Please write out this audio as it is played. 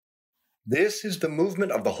This is the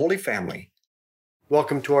movement of the Holy Family.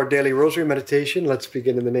 Welcome to our daily rosary meditation. Let's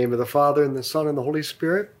begin in the name of the Father, and the Son, and the Holy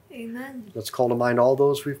Spirit. Amen. Let's call to mind all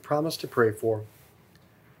those we've promised to pray for.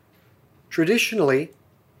 Traditionally,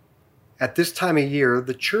 at this time of year,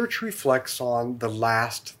 the Church reflects on the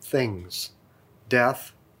last things: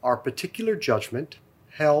 death, our particular judgment,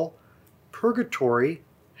 hell, purgatory,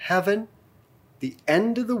 heaven, the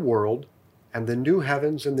end of the world, and the new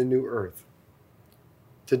heavens and the new earth.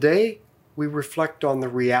 Today, we reflect on the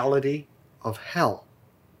reality of hell.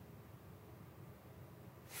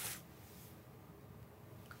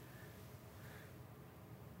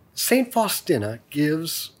 St. Faustina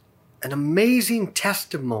gives an amazing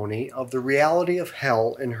testimony of the reality of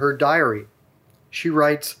hell in her diary. She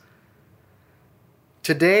writes,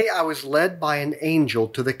 "Today I was led by an angel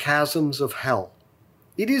to the chasms of hell.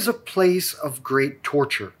 It is a place of great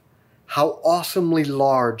torture. How awesomely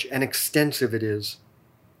large and extensive it is."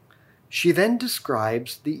 She then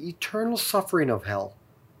describes the eternal suffering of hell.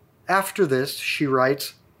 After this, she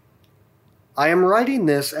writes, "I am writing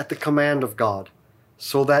this at the command of God,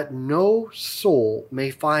 so that no soul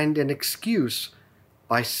may find an excuse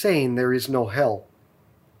by saying there is no hell,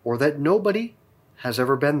 or that nobody has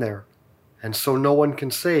ever been there, and so no one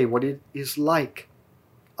can say what it is like.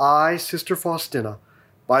 I, Sister Faustina,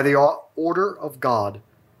 by the order of God,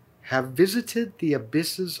 have visited the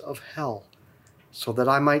abysses of hell, so that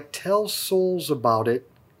I might tell souls about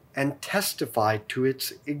it and testify to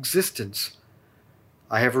its existence.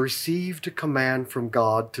 I have received a command from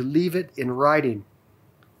God to leave it in writing,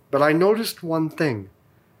 but I noticed one thing,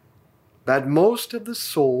 that most of the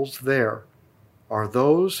souls there are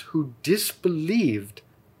those who disbelieved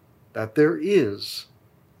that there is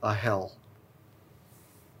a hell."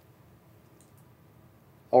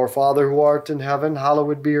 Our Father who art in heaven,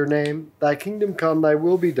 hallowed be your name. Thy kingdom come, thy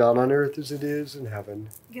will be done on earth as it is in heaven.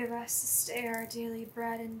 Give us this day our daily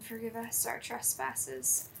bread, and forgive us our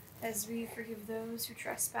trespasses, as we forgive those who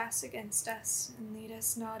trespass against us. And lead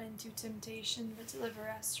us not into temptation, but deliver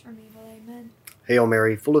us from evil. Amen. Hail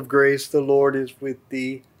Mary, full of grace, the Lord is with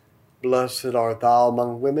thee. Blessed art thou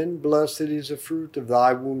among women, blessed is the fruit of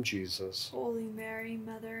thy womb, Jesus. Holy Mary,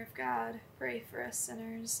 Mother of God, pray for us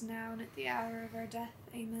sinners, now and at the hour of our death.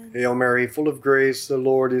 Amen. Hail Mary, full of grace, the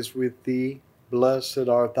Lord is with thee. Blessed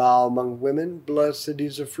art thou among women, blessed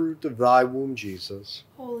is the fruit of thy womb, Jesus.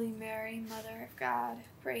 Holy Mary, Mother of God,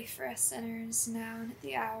 pray for us sinners, now and at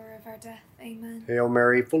the hour of our death. Amen. Hail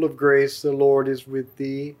Mary, full of grace, the Lord is with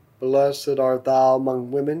thee. Blessed art thou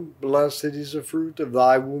among women, blessed is the fruit of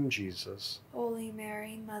thy womb, Jesus. Holy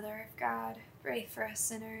Mary, Mother of God, pray for us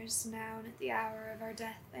sinners, now and at the hour of our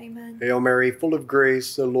death. Amen. Hail Mary, full of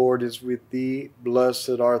grace, the Lord is with thee.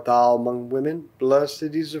 Blessed art thou among women,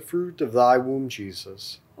 blessed is the fruit of thy womb,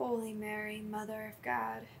 Jesus. Holy Mary, Mother of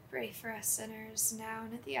God, pray for us sinners, now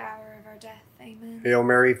and at the hour of our death. Amen. Hail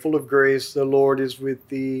Mary, full of grace, the Lord is with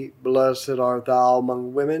thee. Blessed art thou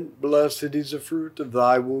among women, blessed is the fruit of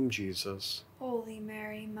thy womb, Jesus. Holy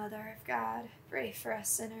Mary, Mother of God, pray for us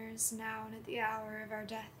sinners, now and at the hour of our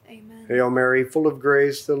death. Amen. Hail Mary, full of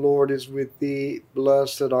grace, the Lord is with thee.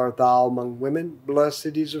 Blessed art thou among women,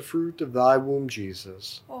 blessed is the fruit of thy womb,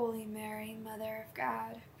 Jesus. Holy Mary, Mother of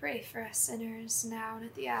God, pray for us sinners, now and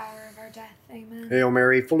at the hour of our death. Amen. Hail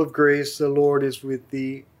Mary, full of grace, the Lord is with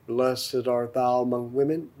thee. Blessed art thou among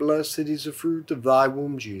women, blessed is the fruit of thy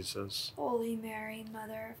womb, Jesus. Holy Mary,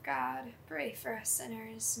 Mother of God, pray for us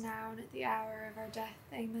sinners, now and at the hour of our death.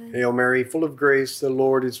 Amen. Hail Mary, full of grace, the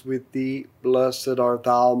Lord is with thee. Blessed art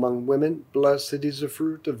thou among women, blessed is the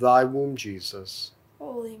fruit of thy womb, Jesus.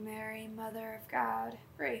 Holy Mary, Mother of God,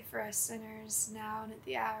 pray for us sinners, now and at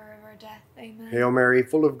the hour of our death. Amen. Hail Mary,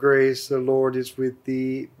 full of grace, the Lord is with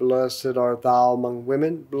thee. Blessed art thou among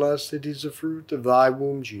women, blessed is the fruit of thy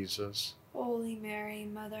womb, Jesus. Holy Mary,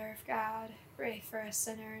 Mother of God, pray for us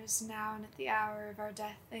sinners, now and at the hour of our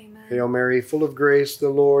death. Amen. Hail Mary, full of grace, the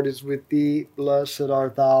Lord is with thee. Blessed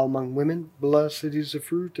art thou among women, blessed is the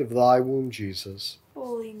fruit of thy womb, Jesus.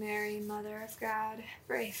 Holy Mary, Mother of God,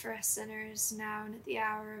 pray for us sinners, now and at the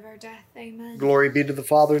hour of our death. Amen. Glory be to the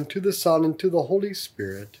Father, and to the Son, and to the Holy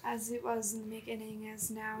Spirit. As it was in the beginning, as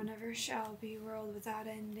now, and ever shall be, world without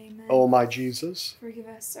end. Amen. O my Jesus, forgive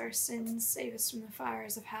us our sins, save us from the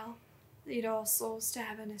fires of hell. Lead all souls to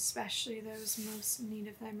heaven, especially those most in need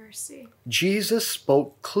of thy mercy. Jesus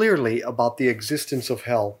spoke clearly about the existence of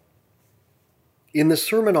hell. In the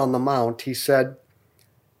Sermon on the Mount, he said,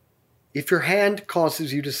 "If your hand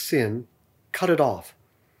causes you to sin, cut it off.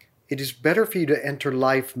 It is better for you to enter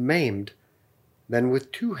life maimed than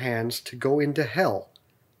with 2 hands to go into hell,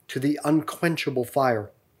 to the unquenchable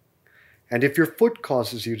fire. And if your foot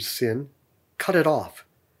causes you to sin, cut it off.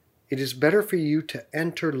 it is better for you to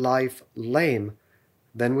enter life lame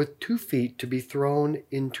than with 2 feet to be thrown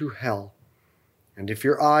into hell. And if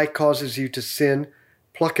your eye causes you to sin,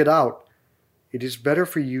 pluck it out. It is better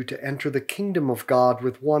for you to enter the kingdom of God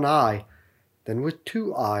with 1 eye than with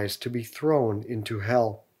 2 eyes to be thrown into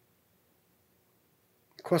hell.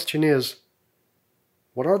 The question is,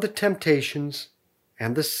 what are the temptations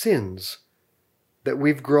and the sins that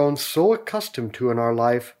we've grown so accustomed to in our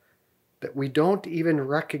life that we don't even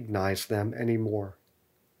recognize them anymore?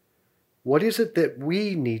 What is it that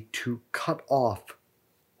we need to cut off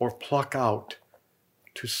or pluck out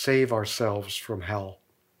to save ourselves from hell?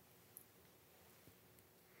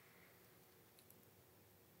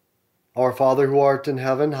 Our Father who art in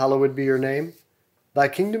heaven, hallowed be your name. Thy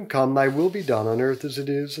kingdom come, thy will be done on earth as it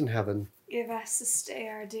is in heaven. Give us this day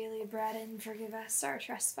our daily bread, and forgive us our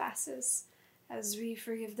trespasses, as we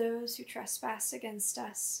forgive those who trespass against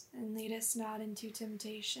us. And lead us not into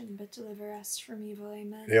temptation, but deliver us from evil.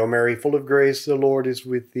 Amen. Hail Mary, full of grace, the Lord is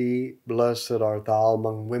with thee. Blessed art thou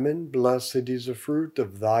among women. Blessed is the fruit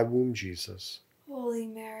of thy womb, Jesus. Holy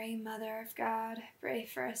Mary, Mother of God, pray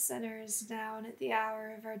for us sinners, now and at the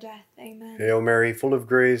hour of our death. Amen. Hail Mary, full of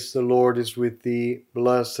grace, the Lord is with thee.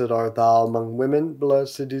 Blessed art thou among women.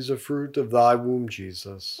 Blessed is the fruit of thy womb,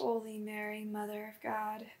 Jesus. Holy Mary, Mother of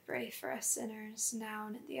God, pray for us sinners, now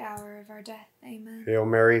and at the hour of our death. Amen. Hail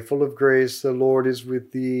Mary, full of grace, the Lord is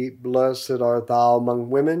with thee. Blessed art thou among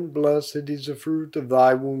women. Blessed is the fruit of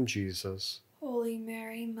thy womb, Jesus. Holy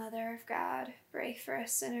Mary, Mother of God, pray for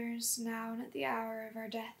us sinners, now and at the hour of our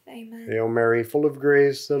death. Amen. Hail Mary, full of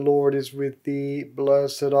grace, the Lord is with thee.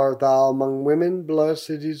 Blessed art thou among women. Blessed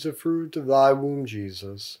is the fruit of thy womb,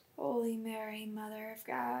 Jesus. Holy Mary, Mother of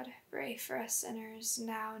God, pray for us sinners,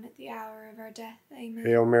 now and at the hour of our death. Amen.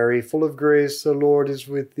 Hail Mary, full of grace, the Lord is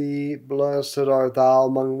with thee. Blessed art thou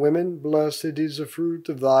among women. Blessed is the fruit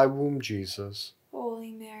of thy womb, Jesus.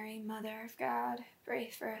 Holy Mary, Mother of God, pray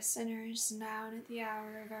for us sinners, now and at the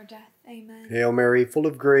hour of our death. Amen. Hail Mary, full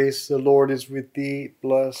of grace, the Lord is with thee.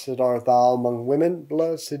 Blessed art thou among women.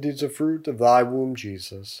 Blessed is the fruit of thy womb,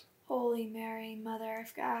 Jesus. Holy Mary, Mother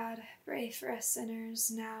of God, pray for us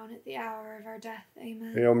sinners, now and at the hour of our death.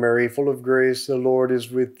 Amen. Hail Mary, full of grace, the Lord is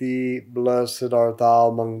with thee. Blessed art thou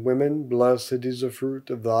among women. Blessed is the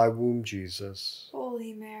fruit of thy womb, Jesus.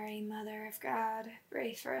 Holy Mary, Mother of God,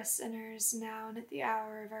 pray for us sinners, now and at the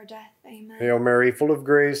hour of our death. Amen. Hail Mary, full of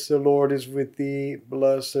grace, the Lord is with thee.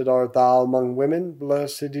 Blessed art thou among women.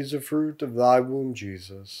 Blessed is the fruit of thy womb,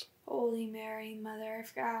 Jesus. Holy Mary, Mother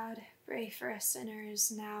of God, pray for us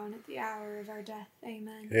sinners, now and at the hour of our death.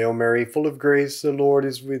 Amen. Hail Mary, full of grace, the Lord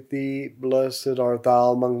is with thee. Blessed art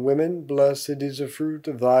thou among women. Blessed is the fruit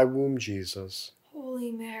of thy womb, Jesus.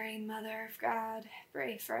 Holy Mary, Mother of God,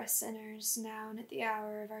 pray for us sinners, now and at the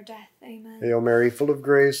hour of our death. Amen. Hail Mary, full of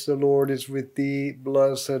grace, the Lord is with thee.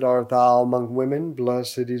 Blessed art thou among women.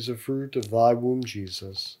 Blessed is the fruit of thy womb,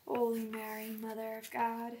 Jesus. Holy Mary, Mother of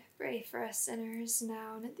God, pray for us sinners,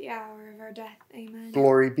 now and at the hour of our death. Amen.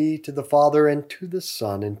 Glory be to the Father, and to the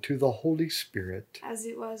Son, and to the Holy Spirit. As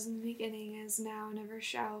it was in the beginning, as now, and ever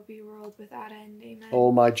shall be, world without end. Amen.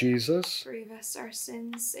 O my Jesus, forgive us our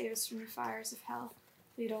sins, save us from the fires of hell.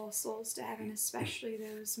 Lead all souls to heaven, especially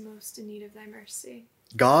those most in need of thy mercy.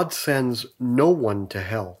 God sends no one to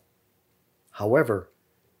hell. However,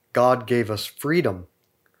 God gave us freedom.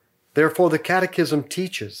 Therefore, the Catechism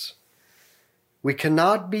teaches, we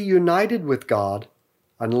cannot be united with God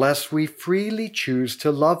unless we freely choose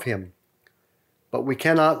to love Him. But we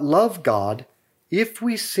cannot love God if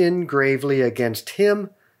we sin gravely against Him,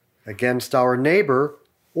 against our neighbor,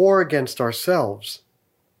 or against ourselves.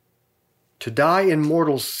 To die in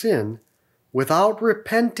mortal sin without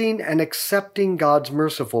repenting and accepting God's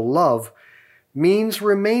merciful love means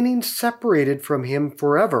remaining separated from Him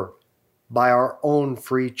forever by our own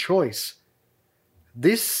free choice.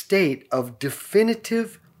 This state of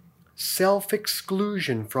definitive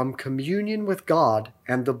self-exclusion from communion with God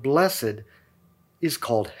and the blessed is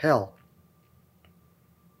called hell.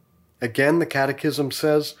 Again, the Catechism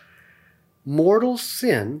says, mortal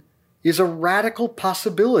sin is a radical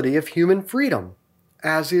possibility of human freedom,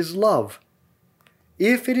 as is love,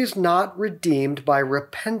 if it is not redeemed by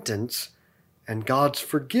repentance and God's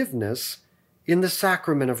forgiveness in the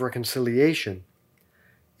sacrament of reconciliation.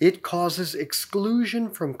 It causes exclusion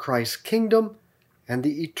from Christ's kingdom and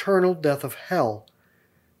the eternal death of hell.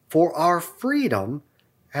 For our freedom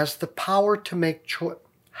has the power to make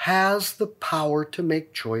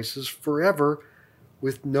choices forever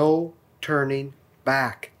with no turning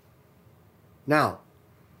back. Now,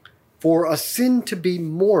 for a sin to be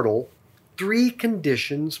mortal, 3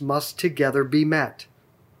 conditions must together be met.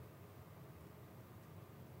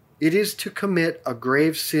 It is to commit a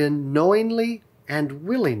grave sin knowingly and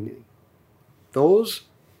willingly. Those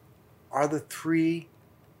are the three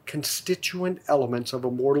constituent elements of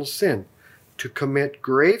a mortal sin. To commit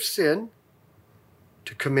grave sin,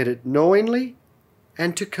 to commit it knowingly,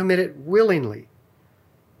 and to commit it willingly.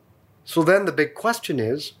 So then the big question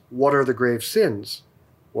is, what are the grave sins?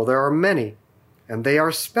 Well, there are many, and they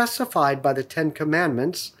are specified by the Ten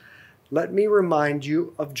Commandments. Let me remind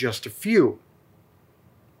you of just a few.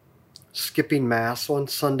 Skipping Mass on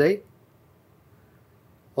Sunday,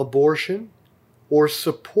 abortion, or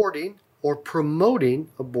supporting or promoting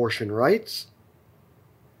abortion rights,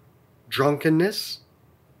 drunkenness,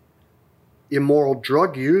 immoral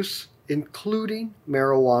drug use, including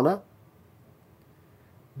marijuana,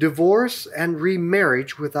 divorce and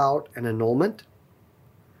remarriage without an annulment,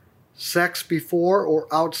 sex before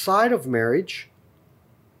or outside of marriage,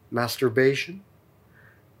 masturbation,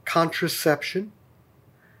 contraception,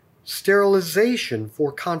 sterilization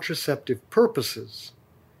for contraceptive purposes,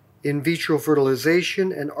 in vitro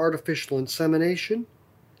fertilization and artificial insemination,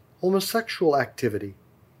 homosexual activity.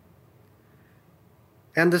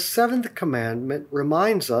 And the seventh commandment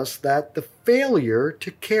reminds us that the failure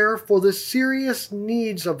to care for the serious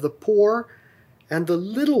needs of the poor and the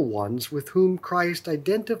little ones with whom Christ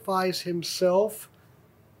identifies himself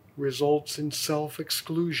results in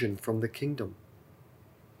self-exclusion from the kingdom.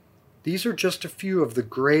 These are just a few of the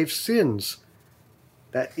grave sins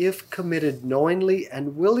that, if committed knowingly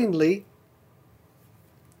and willingly,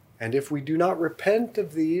 and if we do not repent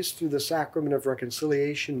of these through the sacrament of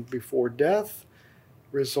reconciliation before death,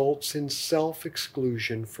 results in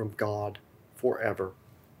self-exclusion from God forever.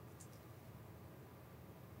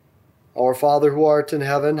 Our Father who art in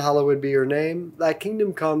heaven, hallowed be your name. Thy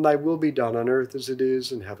kingdom come, thy will be done on earth as it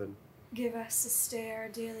is in heaven. Give us this day our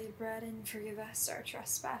daily bread, and forgive us our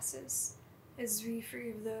trespasses, as we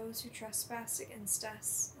forgive those who trespass against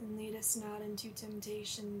us. And lead us not into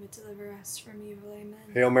temptation, but deliver us from evil. Amen.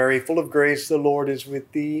 Hail Mary, full of grace, the Lord is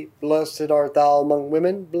with thee. Blessed art thou among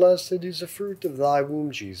women. Blessed is the fruit of thy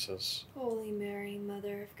womb, Jesus. Holy Mary,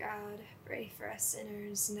 Mother of God, pray for us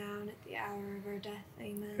sinners, now and at the hour of our death.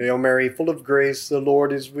 Amen. Hail Mary, full of grace, the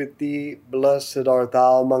Lord is with thee. Blessed art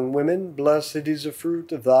thou among women. Blessed is the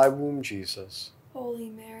fruit of thy womb, Jesus. Holy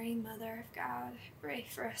Mary, Mother of God, pray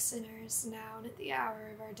for us sinners, now and at the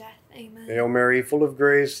hour of our death. Amen. Hail Mary, full of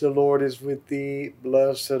grace, the Lord is with thee.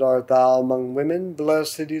 Blessed art thou among women.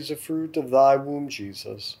 Blessed is the fruit of thy womb,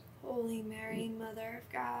 Jesus. Holy Mary, Mother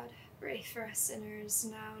of God, pray for us sinners,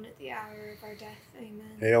 now and at the hour of our death.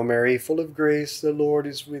 Amen. Hail Mary, full of grace, the Lord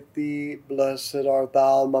is with thee. Blessed art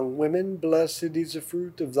thou among women. Blessed is the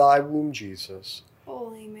fruit of thy womb, Jesus.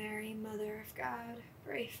 Holy Mary, Mother of God,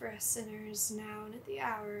 pray for us sinners, now and at the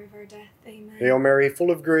hour of our death. Amen. Hail Mary,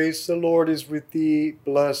 full of grace, the Lord is with thee.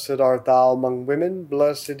 Blessed art thou among women.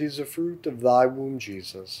 Blessed is the fruit of thy womb,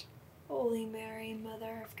 Jesus. Holy Mary,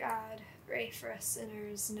 Mother of God, pray for us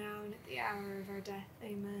sinners, now and at the hour of our death.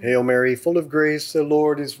 Amen. Hail Mary, full of grace, the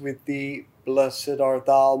Lord is with thee. Blessed art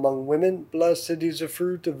thou among women. Blessed is the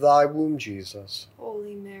fruit of thy womb, Jesus.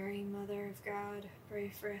 Holy Mary, Mother of God, pray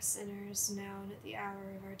for us sinners, now and at the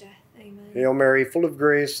hour of our death. Amen. Hail Mary, full of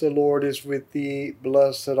grace, the Lord is with thee.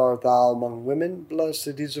 Blessed art thou among women.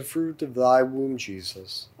 Blessed is the fruit of thy womb,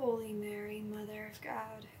 Jesus. Holy Mary, Mother of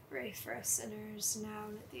God, pray for us sinners, now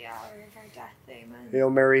and at the hour of our death. Amen. Hail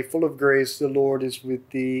Mary, full of grace, the Lord is with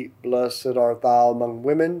thee. Blessed art thou among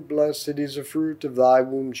women. Blessed is the fruit of thy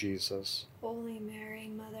womb, Jesus. Holy Mary,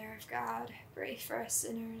 Mother of God, pray for us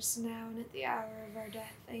sinners, now and at the hour of our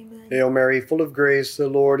death. Amen. Hail Mary, full of grace, the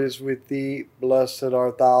Lord is with thee. Blessed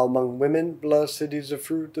art thou among women. Blessed is the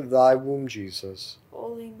fruit of thy womb, Jesus.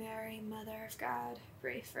 Holy Mary, Mother of God,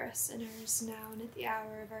 pray for us sinners, now and at the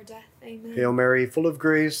hour of our death. Amen. Hail Mary, full of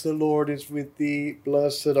grace, the Lord is with thee.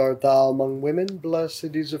 Blessed art thou among women.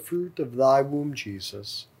 Blessed is the fruit of thy womb,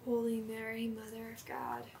 Jesus. Holy Mary, Mother of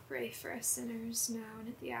God, pray for us sinners, now and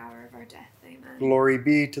at the hour of our death. Amen. Glory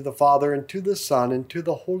be to the Father, and to the Son, and to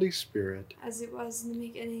the Holy Spirit. As it was in the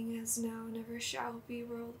beginning, as now, and ever shall be,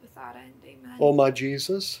 world without end. Amen. O my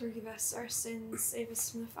Jesus, forgive us our sins, save us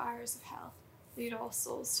from the fires of hell. Lead all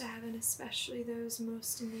souls to heaven, especially those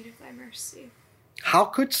most in need of thy mercy. how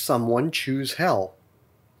could someone choose hell?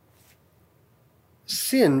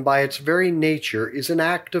 Sin, by its very nature, is an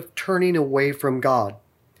act of turning away from God.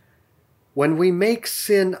 When we make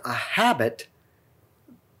sin a habit,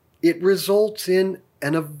 it results in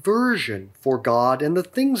an aversion for God and the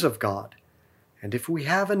things of God. And if we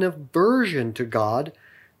have an aversion to God,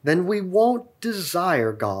 then we won't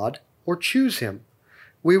desire God or choose Him.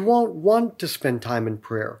 We won't want to spend time in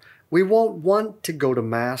prayer. We won't want to go to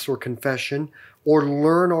Mass or confession or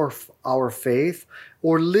learn our faith,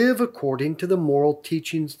 or live according to the moral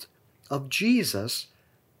teachings of Jesus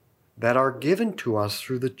that are given to us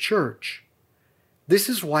through the church. This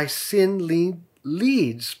is why sin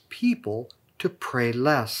leads people to pray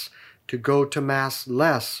less, to go to Mass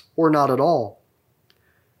less, or not at all.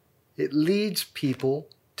 It leads people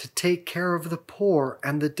to take care of the poor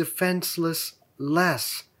and the defenseless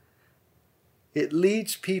less. It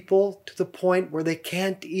leads people to the point where they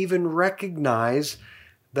can't even recognize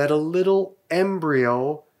that a little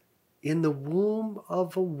embryo in the womb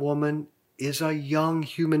of a woman is a young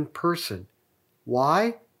human person.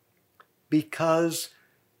 Why? Because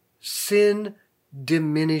sin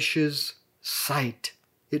diminishes sight.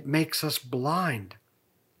 It makes us blind.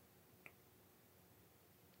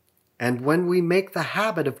 And when we make the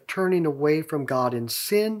habit of turning away from God in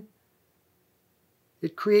sin,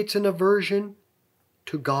 it creates an aversion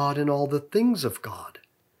to God and all the things of God.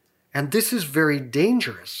 And this is very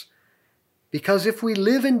dangerous, because if we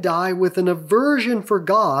live and die with an aversion for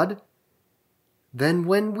God, then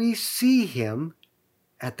when we see Him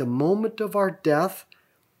at the moment of our death,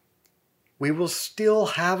 we will still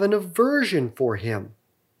have an aversion for Him.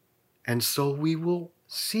 And so we will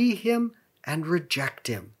see Him and reject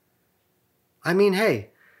Him. I mean, hey,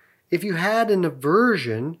 if you had an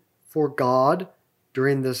aversion for God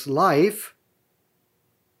during this life,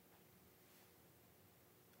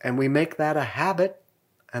 and we make that a habit,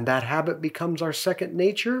 and that habit becomes our second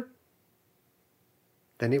nature,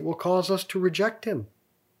 then it will cause us to reject Him.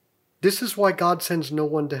 This is why God sends no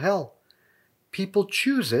one to hell. People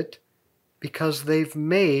choose it because they've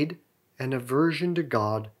made an aversion to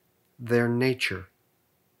God their nature.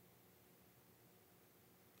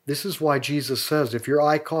 This is why Jesus says, if your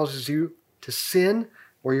eye causes you to sin,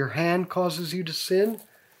 or your hand causes you to sin,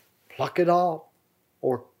 pluck it off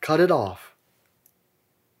or cut it off.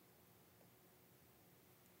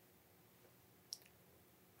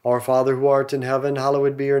 Our Father who art in heaven,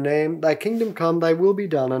 hallowed be your name. Thy kingdom come, thy will be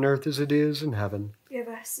done on earth as it is in heaven. Give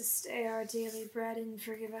us this day our daily bread, and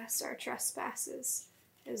forgive us our trespasses,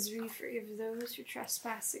 as we forgive those who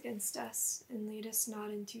trespass against us. And lead us not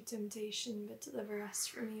into temptation, but deliver us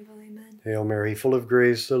from evil. Amen. Hail Mary, full of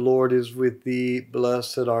grace, the Lord is with thee.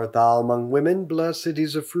 Blessed art thou among women. Blessed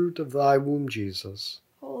is the fruit of thy womb, Jesus.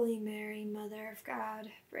 Holy Mary, Mother of God,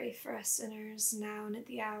 pray for us sinners, now and at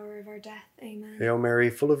the hour of our death. Amen. Hail Mary,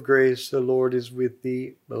 full of grace, the Lord is with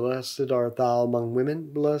thee. Blessed art thou among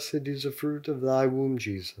women. Blessed is the fruit of thy womb,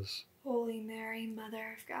 Jesus. Holy Mary,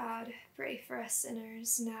 Mother of God, pray for us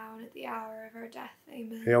sinners, now and at the hour of our death.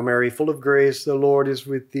 Amen. Hail Mary, full of grace, the Lord is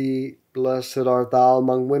with thee. Blessed art thou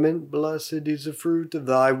among women. Blessed is the fruit of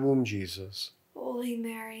thy womb, Jesus. Holy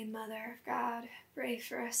Mary, Mother of God, pray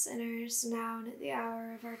for us sinners, now and at the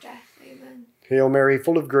hour of our death. Amen. Hail Mary,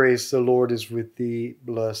 full of grace, the Lord is with thee.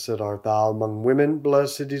 Blessed art thou among women.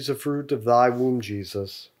 Blessed is the fruit of thy womb,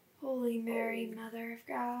 Jesus. Holy Mary, Mother of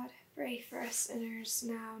God, pray for us sinners,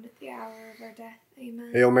 now and at the hour of our death.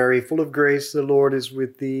 Amen. Hail Mary, full of grace, the Lord is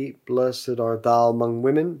with thee. Blessed art thou among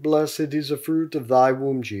women. Blessed is the fruit of thy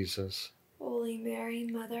womb, Jesus. Holy Mary,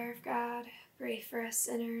 Mother of God, pray for us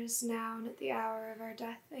sinners, now and at the hour of our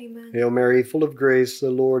death. Amen. Hail Mary, full of grace, the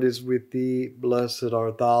Lord is with thee. Blessed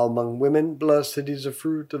art thou among women. Blessed is the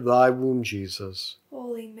fruit of thy womb, Jesus.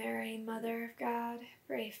 Holy Mary, Mother of God,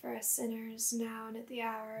 pray for us sinners, now and at the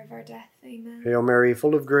hour of our death. Amen. Hail Mary,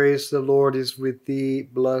 full of grace, the Lord is with thee.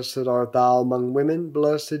 Blessed art thou among women.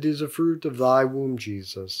 Blessed is the fruit of thy womb,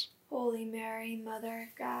 Jesus. Holy Mary, Mother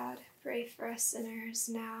of God, pray for us sinners,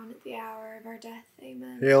 now and at the hour of our death.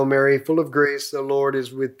 Amen. Hail Mary, full of grace, the Lord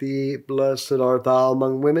is with thee. Blessed art thou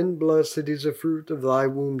among women. Blessed is the fruit of thy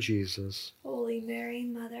womb, Jesus. Holy Mary,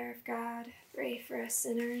 Mother of God, pray for us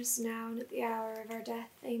sinners, now and at the hour of our death.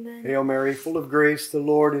 Amen. Hail Mary, full of grace, the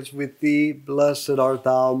Lord is with thee. Blessed art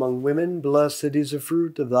thou among women. Blessed is the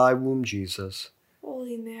fruit of thy womb, Jesus.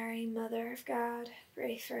 Holy Mary, Mother of God,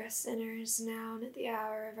 pray for us sinners, now and at the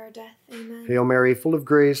hour of our death. Amen. Hail Mary, full of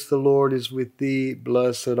grace, the Lord is with thee.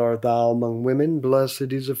 Blessed art thou among women.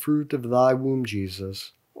 Blessed is the fruit of thy womb,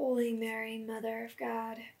 Jesus. Holy Mary, Mother of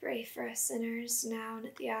God, pray for us sinners, now and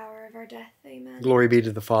at the hour of our death. Amen. Glory be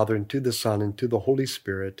to the Father, and to the Son, and to the Holy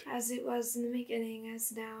Spirit. As it was in the beginning,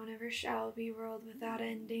 as now, and ever shall be, world without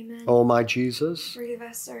end. Amen. O my Jesus, Forgive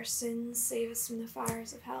us our sins, save us from the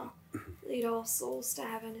fires of hell. Lead all souls to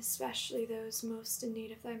heaven, especially those most in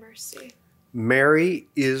need of thy mercy. Mary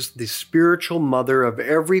is the spiritual mother of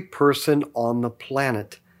every person on the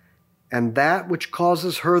planet, and that which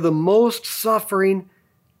causes her the most suffering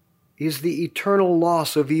is the eternal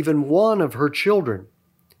loss of even one of her children.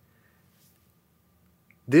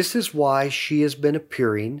 This is why she has been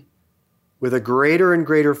appearing with a greater and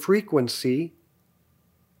greater frequency.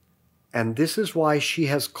 And this is why she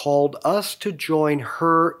has called us to join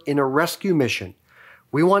her in a rescue mission.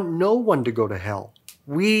 We want no one to go to hell.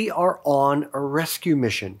 We are on a rescue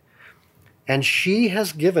mission. And she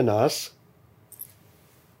has given us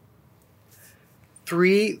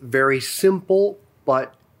 3 very simple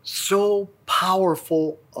but so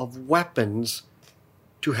powerful of weapons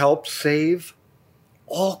to help save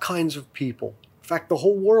all kinds of people. In fact, the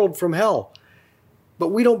whole world from hell. But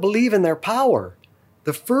we don't believe in their power.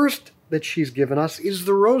 The first that she's given us is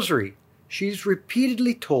the rosary. She's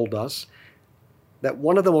repeatedly told us that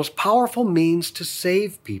one of the most powerful means to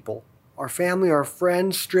save people, our family, our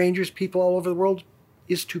friends, strangers, people all over the world,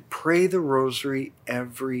 is to pray the rosary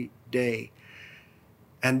every day.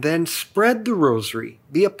 And then spread the rosary,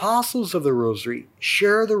 be apostles of the rosary,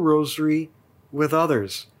 share the rosary with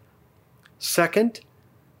others. Second,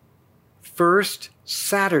 first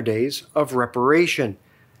Saturdays of reparation.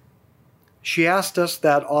 She asked us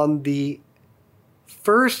that on the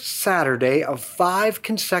first Saturday of 5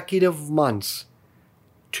 consecutive months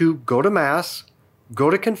to go to Mass, go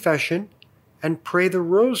to confession, and pray the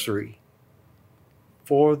rosary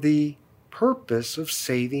for the purpose of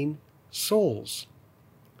saving souls.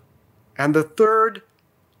 And the third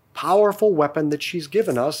powerful weapon that she's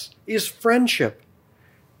given us is friendship,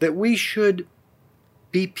 that we should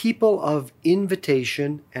be people of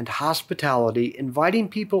invitation and hospitality, inviting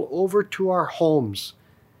people over to our homes,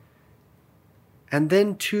 and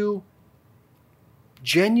then to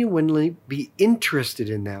genuinely be interested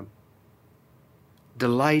in them,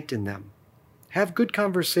 delight in them, have good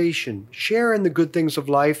conversation, share in the good things of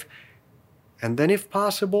life, and then if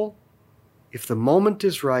possible, if the moment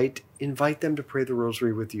is right, invite them to pray the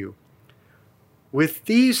rosary with you. With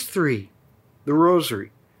these 3, the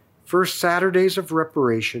rosary, first Saturdays of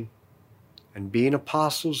reparation, and being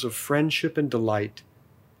apostles of friendship and delight,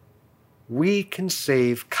 we can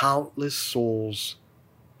save countless souls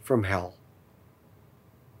from hell.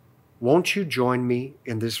 Won't you join me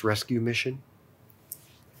in this rescue mission?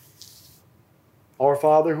 Our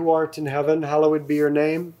Father who art in heaven, hallowed be your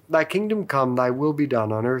name. Thy kingdom come, thy will be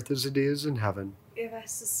done on earth as it is in heaven. Give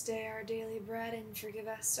us this day our daily bread, and forgive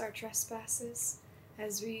us our trespasses,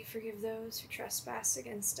 as we forgive those who trespass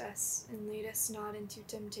against us. And lead us not into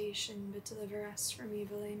temptation, but deliver us from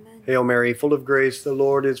evil. Amen. Hail Mary, full of grace, the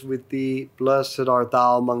Lord is with thee. Blessed art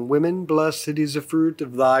thou among women, blessed is the fruit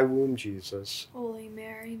of thy womb, Jesus. Holy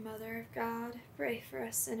Mary, Mother of God, pray for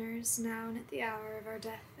us sinners, now and at the hour of our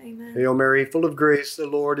death. Amen. Hail Mary, full of grace, the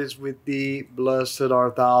Lord is with thee. Blessed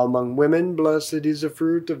art thou among women, blessed is the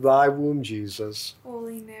fruit of thy womb, Jesus.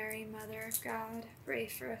 Holy Mary, Mother of God, pray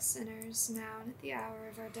for us sinners, now and at the hour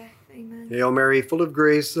of our death. Amen. Hail Mary, full of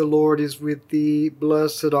grace, the Lord is with thee.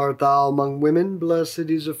 Blessed art thou among women, blessed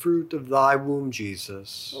is the fruit of thy womb,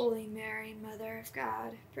 Jesus. Holy Mary, Mother of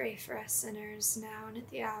God, pray for us sinners, now and at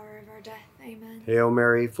the hour of our death. Amen. Hail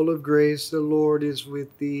Mary, full of grace, the Lord is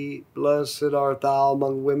with thee. Blessed art thou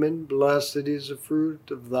among women, blessed is the fruit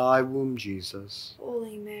of thy womb, Jesus.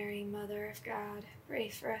 Holy Mary, Mother of God, pray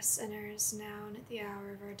for us sinners, now and at the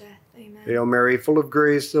hour of our death. Amen. Hail Mary, full of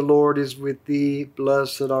grace, the Lord is with thee.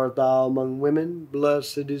 Blessed art thou among women,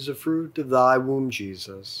 blessed is the fruit of thy womb,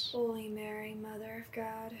 Jesus. Holy Mary, Mother of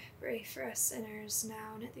God, pray for us sinners,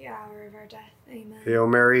 now and at the hour of our death. Amen. Hail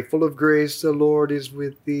Mary, full of grace, the Lord is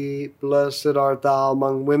with thee. Blessed art thou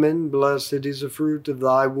among women, blessed is the fruit of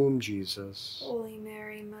thy womb, Jesus. Holy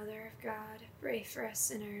Mary, Mother of God, pray for us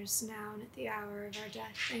sinners, now and at the hour of our death.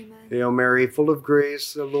 Amen. Hail Mary, full of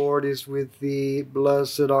grace, the Lord is with thee.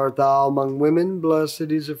 Blessed art thou among women,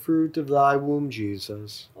 blessed is the fruit of thy womb,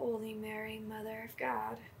 Jesus. Holy Mary, Mother of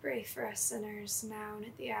God, pray for us sinners, now and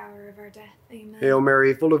at the hour of our death. Amen. Hail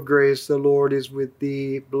Mary, full of grace, the Lord is with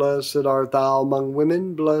thee. Blessed art thou among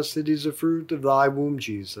women, blessed is the fruit of thy womb,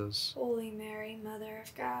 Jesus. Holy Mary, Mother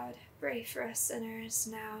of God, pray for us sinners,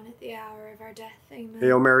 now and at the hour of our death. Amen.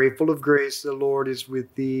 Hail Mary, full of grace, the Lord is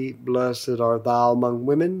with thee. Blessed art thou among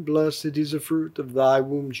women, blessed is the fruit of thy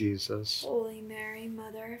womb, Jesus. Holy Mary,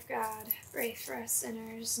 Mother of God, pray for us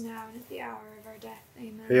sinners, now and at the hour of our death.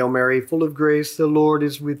 Amen. Hail Mary, full of grace, the Lord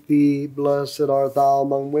is with thee. Blessed art thou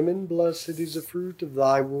among women, blessed is the fruit of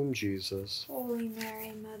thy womb, Jesus. Holy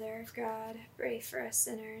Mary, Mother of God, pray for us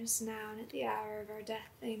sinners, now and at the hour of our death.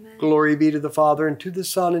 Amen. Glory be to the Father, and to the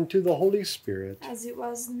Son, and to the Holy Spirit. As it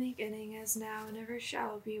was in the beginning, as now, and ever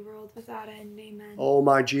shall be, world without end. Amen. O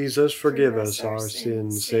my Jesus, forgive us our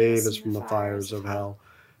sins, save us from the fires of hell.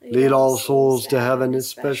 Lead all souls to heaven,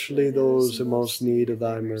 especially those in most need of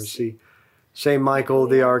thy mercy. Saint Michael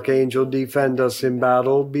the Archangel, defend us in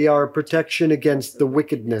battle. Be our protection against the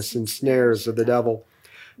wickedness and snares of the devil.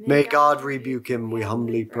 May God rebuke him, we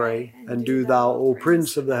humbly pray. And do thou, O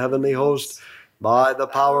Prince of the heavenly host, by the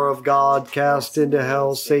power of God, cast into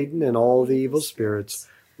hell Satan and all the evil spirits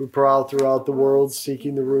who prowl throughout the world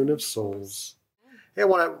seeking the ruin of souls. Hey, I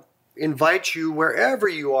want to invite you wherever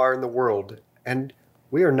you are in the world, and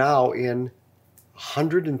we are now in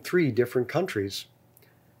 103 different countries.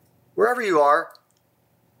 Wherever you are,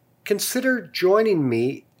 consider joining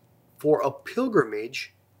me for a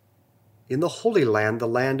pilgrimage in the Holy Land, the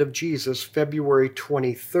land of Jesus, February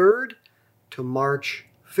 23rd to March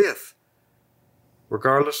 5th.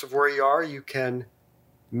 Regardless of where you are, you can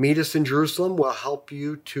meet us in Jerusalem. We'll help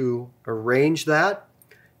you to arrange that.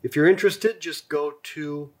 If you're interested, just go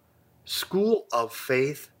to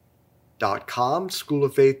schooloffaith.com,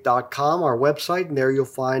 schooloffaith.com, our website, and there you'll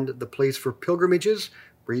find the place for pilgrimages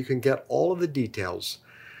where you can get all of the details.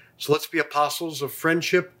 So let's be apostles of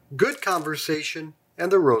friendship, good conversation, and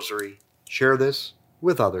the rosary. Share this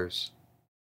with others.